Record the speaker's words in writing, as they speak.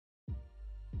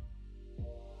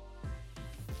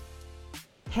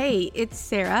Hey, it's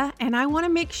Sarah, and I want to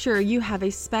make sure you have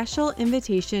a special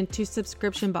invitation to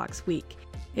Subscription Box Week.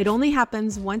 It only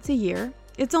happens once a year.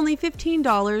 It's only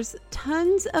 $15,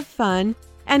 tons of fun,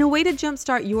 and a way to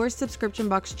jumpstart your subscription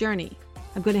box journey.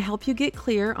 I'm going to help you get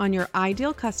clear on your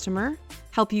ideal customer,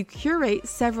 help you curate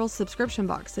several subscription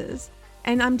boxes,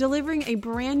 and I'm delivering a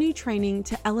brand new training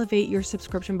to elevate your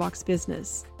subscription box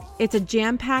business. It's a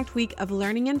jam-packed week of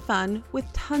learning and fun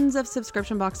with tons of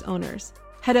subscription box owners.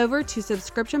 Head over to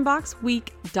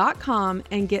subscriptionboxweek.com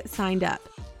and get signed up.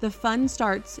 The fun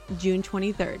starts June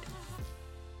 23rd.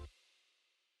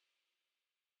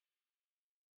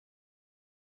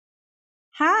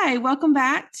 Hi, welcome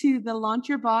back to the Launch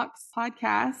Your Box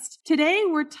podcast. Today,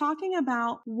 we're talking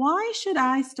about why should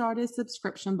I start a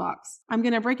subscription box? I'm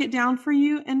going to break it down for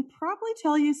you and probably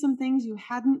tell you some things you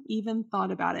hadn't even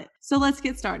thought about it. So let's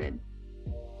get started.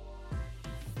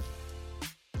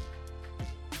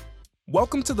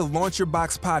 Welcome to the Launch Your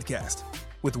Box podcast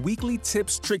with weekly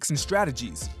tips, tricks, and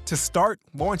strategies to start,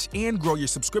 launch, and grow your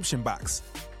subscription box.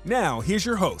 Now, here's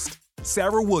your host,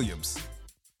 Sarah Williams.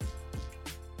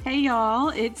 Hey y'all,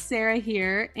 it's Sarah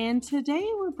here, and today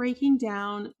we're breaking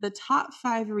down the top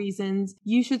 5 reasons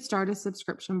you should start a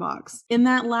subscription box. In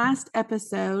that last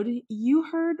episode, you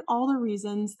heard all the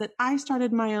reasons that I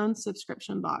started my own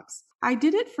subscription box. I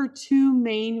did it for 2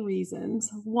 main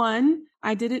reasons. One,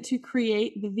 I did it to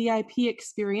create the VIP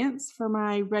experience for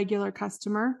my regular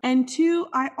customer. And 2,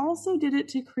 I also did it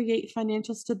to create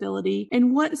financial stability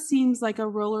in what seems like a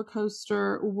roller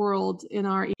coaster world in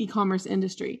our e-commerce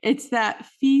industry. It's that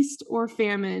feast or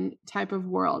famine type of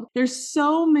world. There's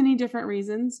so many different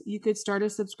reasons you could start a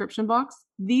subscription box.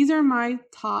 These are my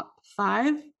top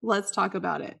 5. Let's talk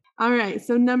about it. All right.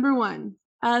 So number 1.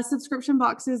 Subscription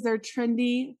boxes, they're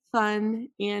trendy, fun,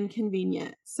 and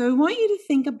convenient. So I want you to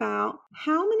think about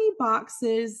how many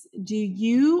boxes do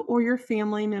you or your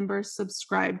family members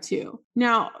subscribe to?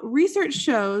 Now, research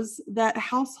shows that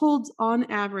households on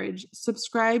average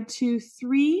subscribe to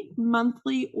 3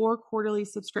 monthly or quarterly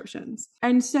subscriptions.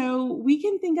 And so we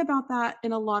can think about that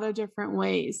in a lot of different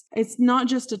ways. It's not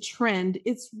just a trend.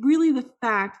 It's really the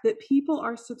fact that people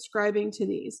are subscribing to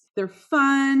these. They're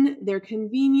fun, they're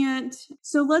convenient.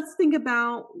 So let's think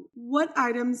about what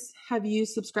items have you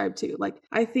subscribed to? Like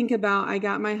I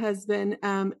got my husband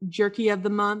Jerky of the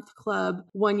Month Club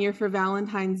 1 year for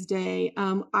Valentine's Day.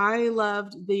 I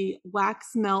loved the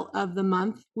Wax Melt of the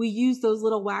Month. We use those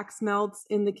little wax melts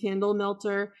in the candle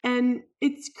melter, and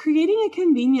it's creating a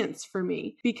convenience for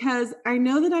me because I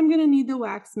know that I'm going to need the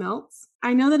wax melts.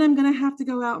 I know that I'm going to have to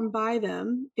go out and buy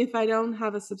them if I don't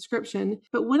have a subscription.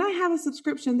 But when I have a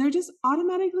subscription, they're just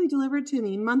automatically delivered to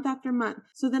me month after month.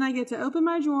 So then I get to open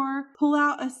my drawer, pull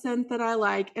out a scent that I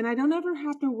like, and I don't ever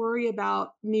have to worry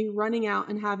about me running out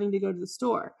and having to go to the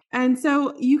store. And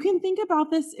so you can think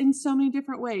about this in so many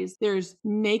different ways. There's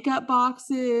makeup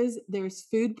boxes, there's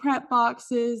food prep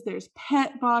boxes, there's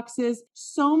pet boxes,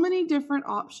 so many different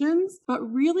options. But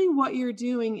really what you're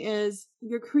doing is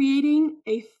you're creating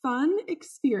a fun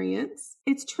experience.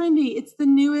 It's trendy. It's the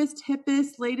newest,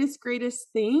 hippest, latest, greatest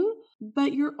thing,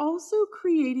 but you're also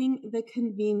creating the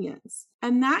convenience.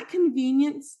 And that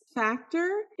convenience factor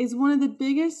is one of the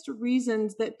biggest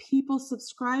reasons that people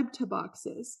subscribe to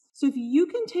boxes. So if you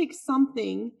can take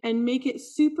something and make it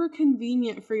super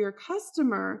convenient for your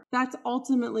customer, that's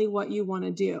ultimately what you want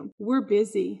to do. We're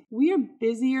busy. We are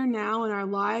busier now in our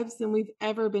lives than we've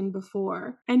ever been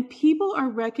before. And people are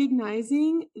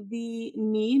recognizing the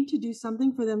need to do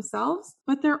something for themselves,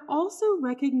 but they're also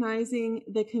recognizing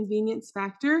the convenience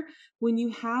factor when you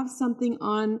have something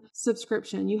on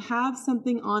subscription, you have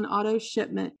something on auto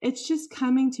shipment. It's just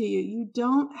coming to you. You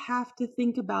don't have to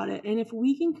think about it. And if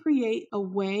we can create a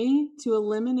way to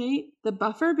eliminate the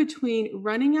buffer between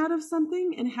running out of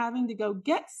something and having to go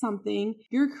get something,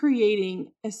 you're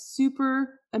creating a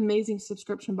super amazing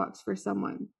subscription box for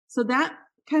someone. So that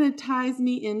kind of ties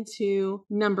me into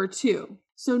number 2.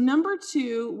 So number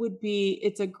 2 would be,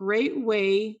 it's a great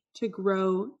way to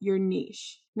grow your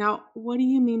niche. Now, what do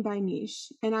you mean by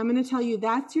niche? And I'm going to tell you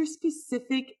that's your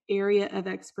specific area of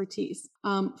expertise.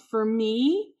 For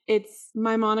me, it's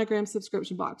my Monogram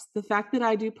subscription box. The fact that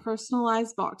I do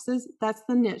personalized boxes, that's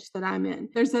the niche that I'm in.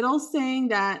 There's that old saying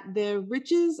that the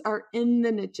riches are in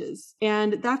the niches.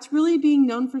 And that's really being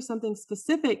known for something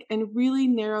specific and really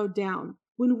narrowed down.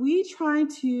 When we try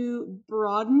to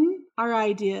broaden our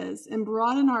ideas and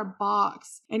broaden our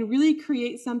box and really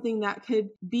create something that could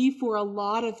be for a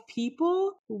lot of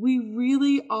people, we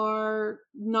really are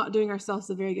not doing ourselves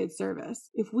a very good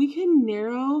service. If we can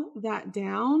narrow that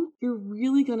down, you're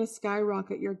really going to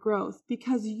skyrocket your growth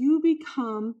because you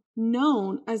become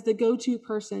known as the go-to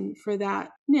person for that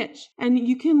niche. And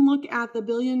you can look at the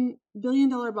billion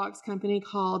dollar box company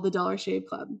called the Dollar Shave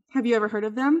Club. Have you ever heard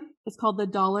of them? It's called the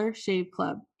Dollar Shave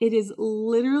Club. It is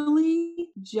literally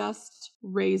just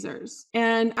razors.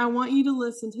 And I want you to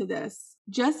listen to this.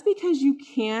 Just because you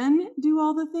can do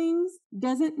all the things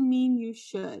doesn't mean you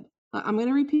should. I'm going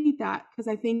to repeat that because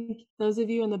I think those of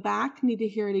you in the back need to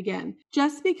hear it again.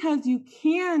 Just because you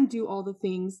can do all the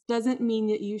things doesn't mean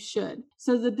that you should.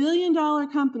 So the billion dollar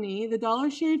company, the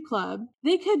Dollar Shave Club,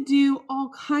 they could do all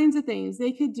kinds of things.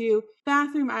 They could do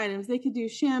bathroom items. They could do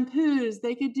shampoos.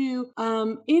 They could do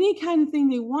any kind of thing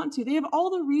they want to. They have all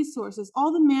the resources,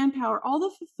 all the manpower, all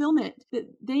the fulfillment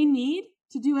that they need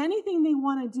to do anything they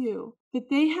want to do. But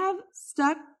they have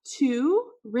stuck to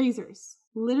razors.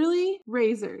 Literally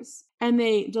razors, and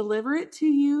they deliver it to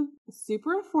you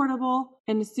super affordable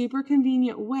and a super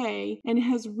convenient way, and it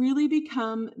has really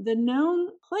become the known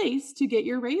place to get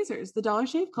your razors, the Dollar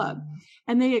Shave Club.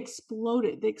 And they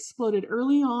exploded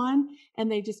early on, and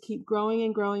they just keep growing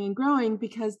and growing and growing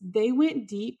because they went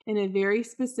deep in a very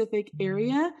specific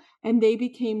area and they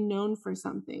became known for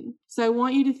something. So I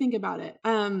want you to think about it.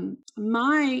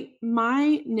 My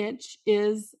niche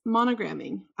is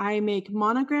monogramming. I make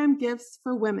monogram gifts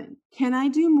for women. Can I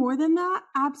do more than that?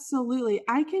 Absolutely.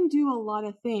 I can do a lot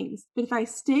of things, but if I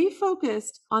stay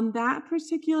focused on that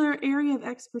particular area of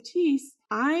expertise,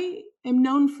 I am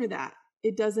known for that.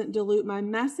 It doesn't dilute my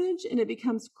message, and it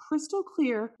becomes crystal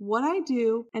clear what I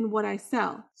do and what I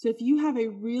sell. So if you have a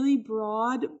really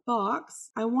broad box,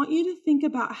 I want you to think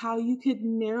about how you could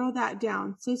narrow that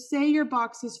down. So say your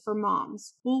box is for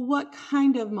moms. Well, what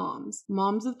kind of moms?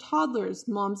 Moms of toddlers,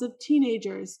 moms of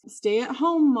teenagers,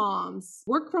 stay-at-home moms,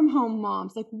 work-from-home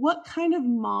moms. Like, what kind of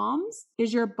moms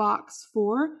is your box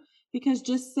for? Because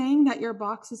just saying that your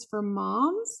box is for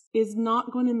moms is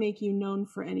not going to make you known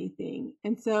for anything.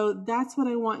 And so that's what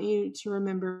I want you to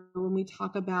remember when we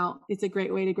talk about it's a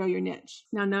great way to grow your niche.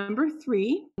 Now, number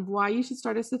 3, why you should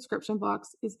start a subscription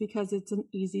box is because it's an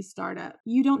easy startup.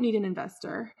 You don't need an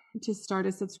investor to start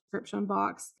a subscription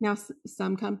box. Now,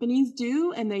 some companies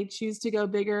do, and they choose to go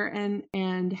bigger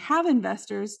and have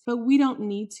investors, but we don't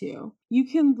need to. You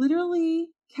can literally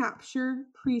capture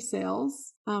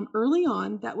pre-sales early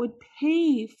on that would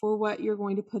pay for what you're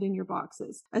going to put in your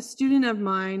boxes. A student of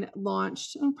mine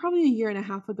launched probably a year and a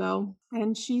half ago,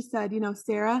 and she said,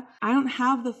 Sarah, I don't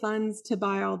have the funds to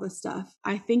buy all the stuff.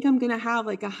 I think I'm going to have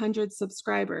like 100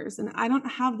 subscribers, and I don't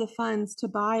have the funds to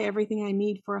buy everything I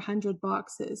need for 100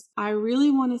 boxes. I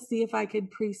really want to see if I could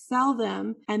pre-sell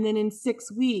them, and then in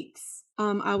 6 weeks,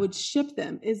 I would ship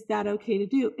them. Is that okay to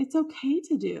do? It's okay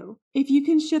to do. If you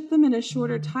can ship them in a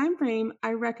shorter time frame,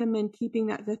 I recommend keeping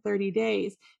that to 30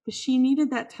 days. But she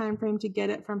needed that time frame to get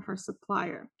it from her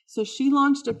supplier. So she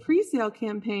launched a pre-sale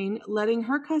campaign letting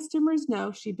her customers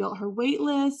know. She built her wait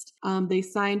list. They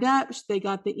signed up. They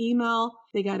got the email.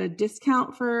 They got a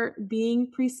discount for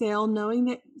being pre-sale, knowing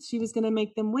that she was going to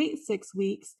make them wait 6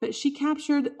 weeks. But she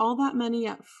captured all that money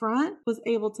up front, was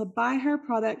able to buy her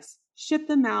products, ship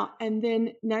them out, and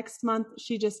then next month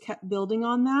she just kept building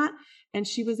on that, and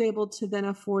she was able to then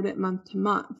afford it month to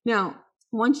month. Now,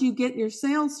 once you get your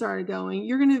sales started going,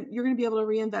 you're gonna be able to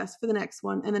reinvest for the next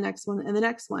one and the next one and the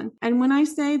next one. And when I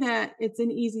say that it's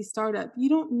an easy startup, you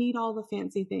don't need all the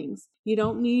fancy things. You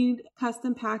don't need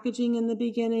custom packaging in the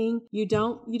beginning. You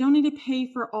don't need to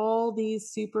pay for all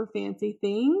these super fancy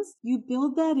things. You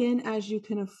build that in as you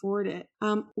can afford it.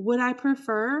 Would I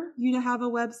prefer you to have a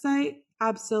website?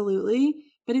 Absolutely.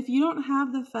 But if you don't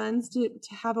have the funds to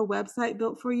have a website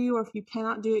built for you, or if you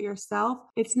cannot do it yourself,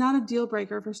 it's not a deal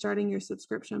breaker for starting your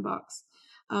subscription box.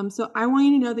 So I want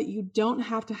you to know that you don't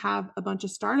have to have a bunch of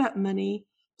startup money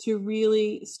to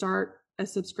really start a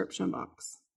subscription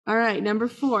box. All right, number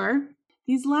 4.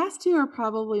 These last 2 are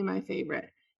probably my favorite.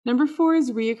 Number 4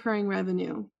 is reoccurring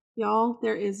revenue. Y'all,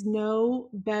 there is no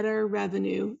better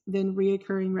revenue than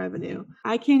reoccurring revenue.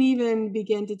 I can't even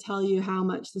begin to tell you how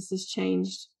much this has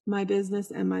changed my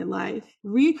business and my life.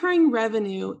 Recurring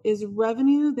revenue is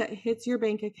revenue that hits your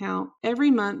bank account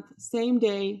every month, same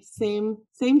day, same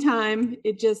time.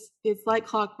 It's like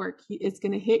clockwork. It's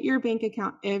going to hit your bank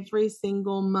account every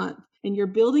single month. And you're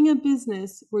building a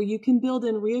business where you can build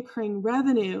in recurring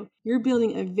revenue. You're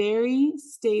building a very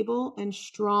stable and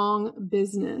strong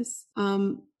business.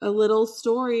 A little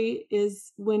story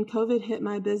is when COVID hit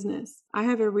my business. I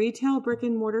have a retail brick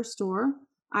and mortar store.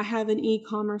 I have an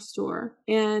e-commerce store.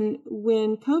 And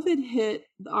when COVID hit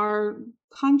our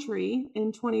country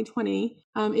in 2020,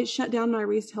 it shut down my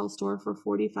retail store for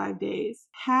 45 days.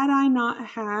 Had I not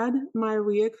had my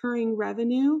reoccurring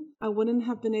revenue, I wouldn't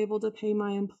have been able to pay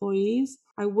my employees.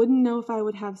 I wouldn't know if I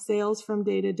would have sales from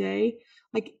day to day.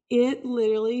 Like, it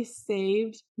literally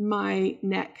saved my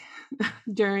neck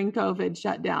during COVID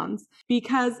shutdowns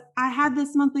because I had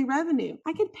this monthly revenue.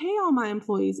 I could pay all my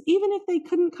employees, even if they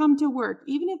couldn't come to work,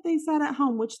 even if they sat at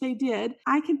home, which they did,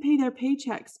 I could pay their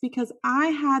paychecks because I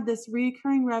had this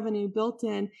recurring revenue built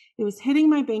in. It was hitting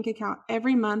my bank account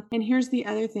every month. And here's the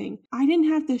other thing. I didn't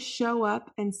have to show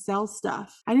up and sell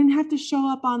stuff. I didn't have to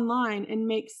show up online and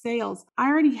make sales. I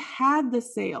already had the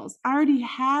sales. I already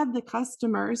had the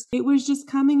customers. It was just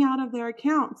coming out of their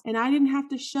accounts. And I didn't have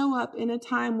to show up in a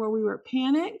time where we were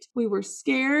panicked, we were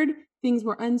scared, things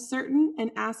were uncertain,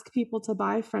 and ask people to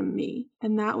buy from me.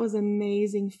 And that was an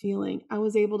amazing feeling. I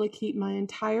was able to keep my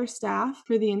entire staff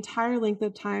for the entire length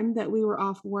of time that we were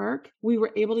off work. We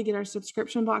were able to get our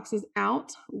subscription boxes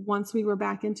out once we were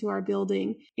back into our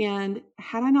building. And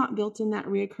had I not built in that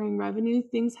reoccurring revenue,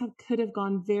 things could have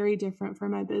gone very different for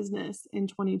my business in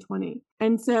 2020.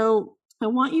 And so I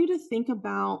want you to think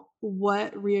about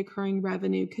what reoccurring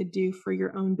revenue could do for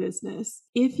your own business.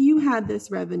 If you had this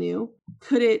revenue,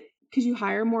 could you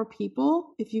hire more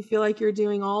people? If you feel like you're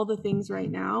doing all the things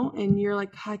right now and you're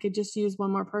like, I could just use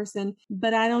one more person,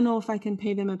 but I don't know if I can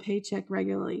pay them a paycheck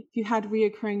regularly. If you had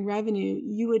reoccurring revenue,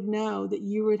 you would know that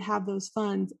you would have those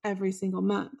funds every single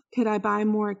month. Could I buy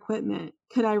more equipment?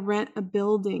 Could I rent a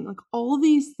building? Like, all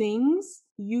these things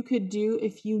you could do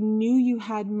if you knew you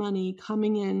had money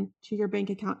coming in to your bank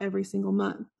account every single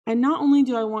month. And not only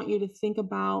do I want you to think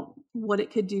about what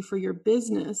it could do for your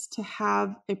business to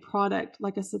have a product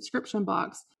like a subscription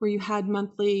box where you had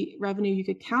monthly revenue you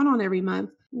could count on every month,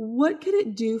 what could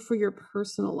it do for your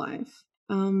personal life?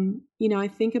 I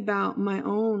think about my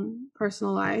own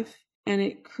personal life, and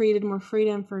it created more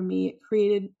freedom for me. It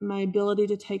created my ability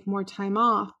to take more time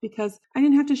off because I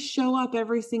didn't have to show up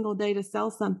every single day to sell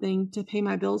something to pay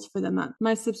my bills for the month.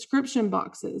 My subscription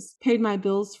boxes paid my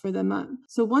bills for the month.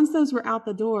 So once those were out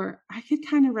the door, I could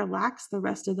kind of relax the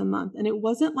rest of the month. And it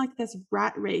wasn't like this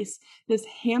rat race, this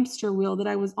hamster wheel that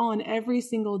I was on every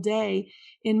single day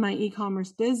in my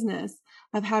e-commerce business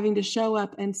of having to show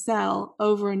up and sell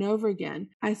over and over again.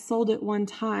 I sold it one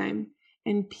time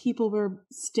and people were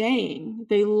staying.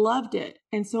 They loved it.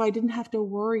 And so I didn't have to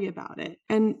worry about it.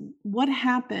 And what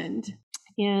happened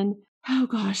in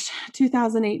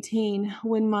 2018,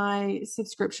 when my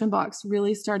subscription box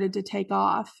really started to take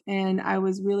off and I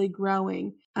was really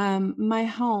growing, my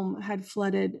home had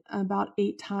flooded about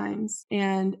 8 times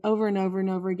and over and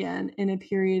over again in a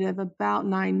period of about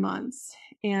 9 months.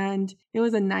 And it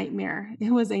was a nightmare.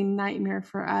 It was a nightmare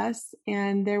for us.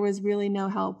 And there was really no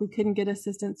help. We couldn't get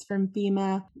assistance from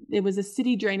FEMA. It was a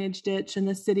city drainage ditch and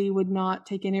the city would not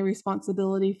take any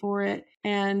responsibility for it.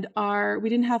 And we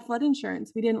didn't have flood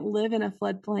insurance. We didn't live in a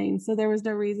floodplain. So there was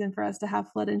no reason for us to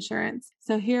have flood insurance.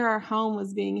 So here our home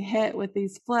was being hit with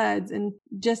these floods. And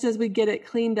just as we get it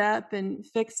cleaned up and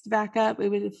fixed back up, it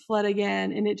would flood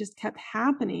again. And it just kept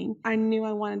happening. I knew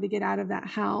I wanted to get out of that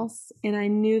house. And I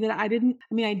knew that I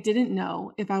didn't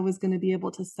know if I was going to be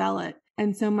able to sell it.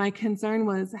 And so my concern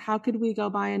was, how could we go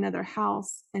buy another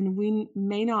house and we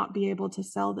may not be able to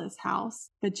sell this house?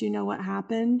 But you know what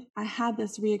happened? I had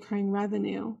this reoccurring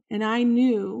revenue and I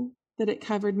knew that it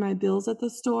covered my bills at the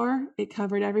store. It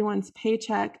covered everyone's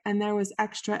paycheck and there was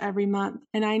extra every month.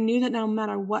 And I knew that no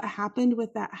matter what happened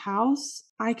with that house,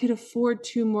 I could afford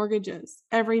 2 mortgages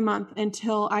every month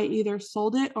until I either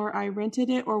sold it or I rented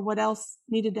it or what else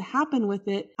needed to happen with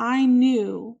it. I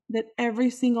knew that every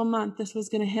single month this was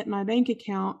going to hit my bank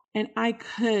account and I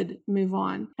could move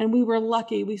on. And we were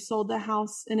lucky. We sold the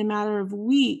house in a matter of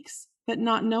weeks, but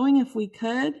not knowing if we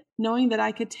could, knowing that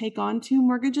I could take on 2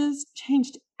 mortgages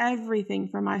changed everything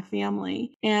for my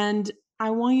family. And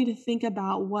I want you to think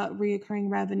about what reoccurring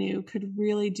revenue could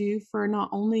really do for not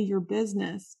only your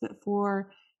business, but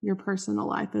for your personal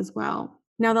life as well.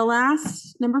 Now, the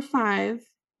last number five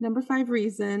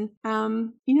reason, I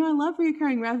love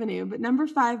reoccurring revenue, but number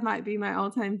 5 might be my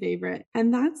all-time favorite.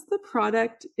 And that's the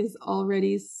product is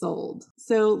already sold.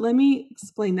 So let me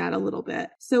explain that a little bit.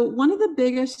 So one of the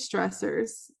biggest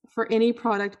stressors for any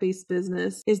product-based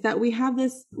business is that we have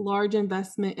this large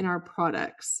investment in our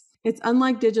products. It's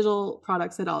unlike digital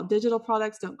products at all. Digital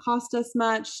products don't cost us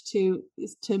much to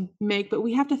make, but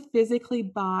we have to physically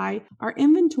buy our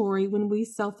inventory when we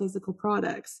sell physical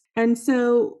products. And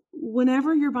so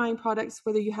whenever you're buying products,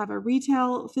 whether you have a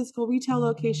physical retail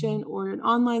location or an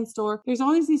online store, there's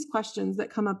always these questions that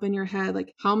come up in your head,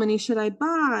 like, how many should I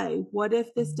buy? What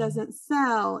if this doesn't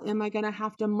sell? Am I going to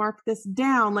have to mark this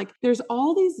down? Like, there's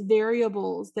all these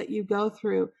variables that you go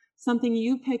through. Something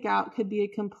you pick out could be a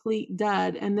complete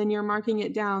dud, and then you're marking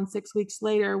it down 6 weeks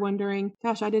later wondering,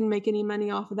 gosh, I didn't make any money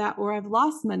off of that, or I've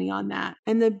lost money on that.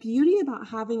 And the beauty about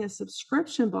having a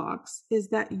subscription box is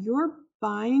that you're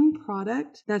buying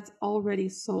product that's already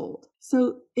sold.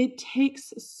 So it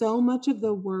takes so much of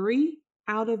the worry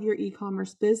out of your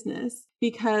e-commerce business,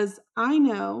 because I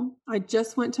know I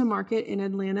just went to market in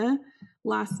Atlanta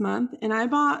last month and I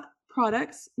bought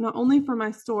products, not only for my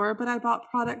store, but I bought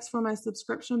products for my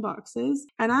subscription boxes,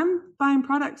 and I'm buying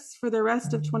products for the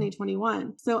rest of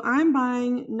 2021. So I'm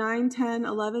buying 9, 10,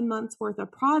 11 months worth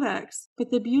of products. But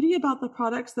the beauty about the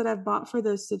products that I've bought for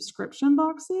those subscription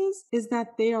boxes is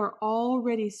that they are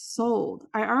already sold.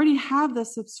 I already have the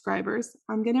subscribers.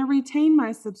 I'm going to retain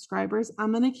my subscribers.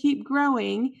 I'm going to keep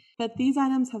growing, but these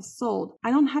items have sold.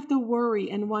 I don't have to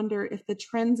worry and wonder if the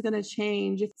trend's going to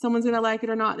change, if someone's going to like it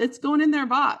or not. It's going in their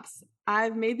box.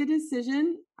 I've made the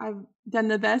decision. I've done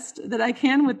the best that I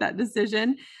can with that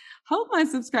decision. Hope my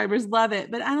subscribers love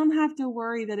it, but I don't have to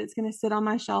worry that it's going to sit on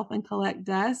my shelf and collect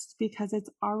dust because it's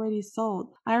already sold.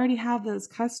 I already have those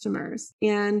customers.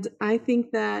 And I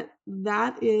think that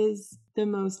that is the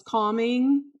most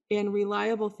calming and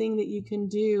reliable thing that you can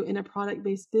do in a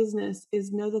product-based business,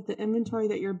 is know that the inventory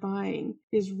that you're buying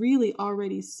is really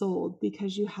already sold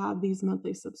because you have these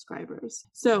monthly subscribers.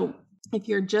 So if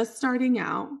you're just starting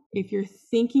out, if you're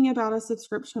thinking about a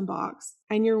subscription box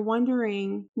and you're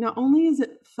wondering, not only is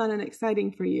it fun and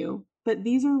exciting for you, but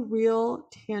these are real,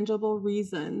 tangible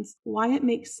reasons why it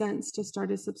makes sense to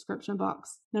start a subscription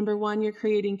box. Number one, you're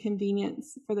creating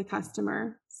convenience for the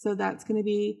customer. So that's going to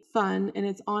be fun and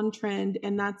it's on trend,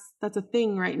 and that's a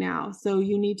thing right now. So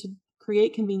you need to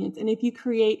create convenience. And if you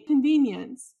create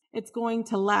convenience, it's going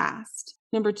to last.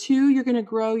 Number two, you're going to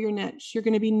grow your niche. You're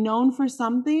going to be known for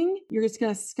something. You're just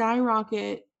going to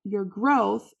skyrocket your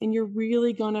growth, and you're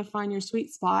really going to find your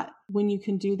sweet spot when you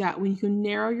can do that, when you can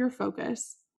narrow your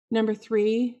focus. Number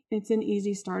three, it's an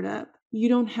easy startup. You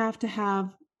don't have to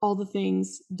have all the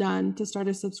things done to start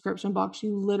a subscription box.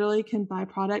 You literally can buy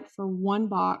product for one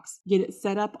box, get it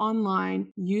set up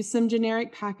online, use some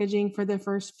generic packaging for the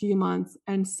first few months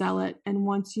and sell it. And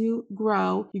once you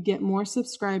grow, you get more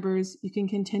subscribers, you can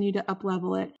continue to up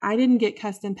level it. I didn't get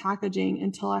custom packaging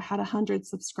until I had 100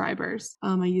 subscribers.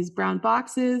 I use brown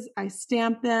boxes, I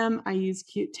stamp them, I use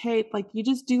cute tape. Like, you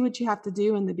just do what you have to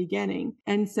do in the beginning.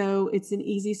 And so it's an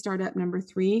easy startup. Number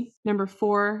three. Number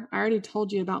four, I already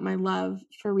told you about my love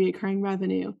for recurring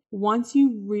revenue. Once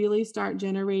you really start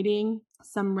generating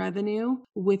some revenue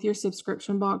with your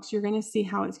subscription box, you're going to see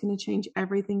how it's going to change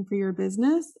everything for your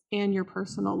business and your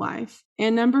personal life.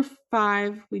 And number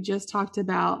five, we just talked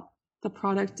about, the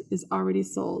product is already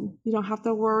sold. You don't have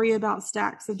to worry about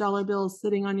stacks of dollar bills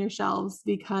sitting on your shelves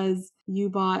because you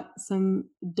bought some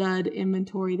dud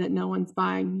inventory that no one's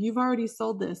buying. You've already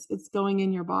sold this. It's going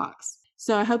in your box.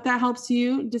 So I hope that helps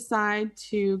you decide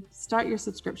to start your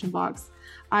subscription box.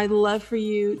 I'd love for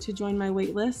you to join my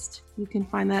wait list. You can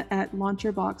find that at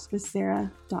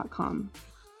launchyourboxwithsarah.com.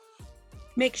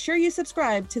 Make sure you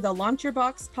subscribe to the Launch Your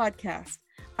Box podcast.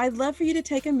 I'd love for you to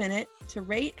take a minute to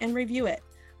rate and review it.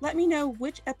 Let me know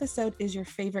which episode is your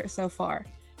favorite so far.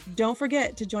 Don't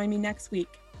forget to join me next week,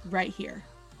 right here.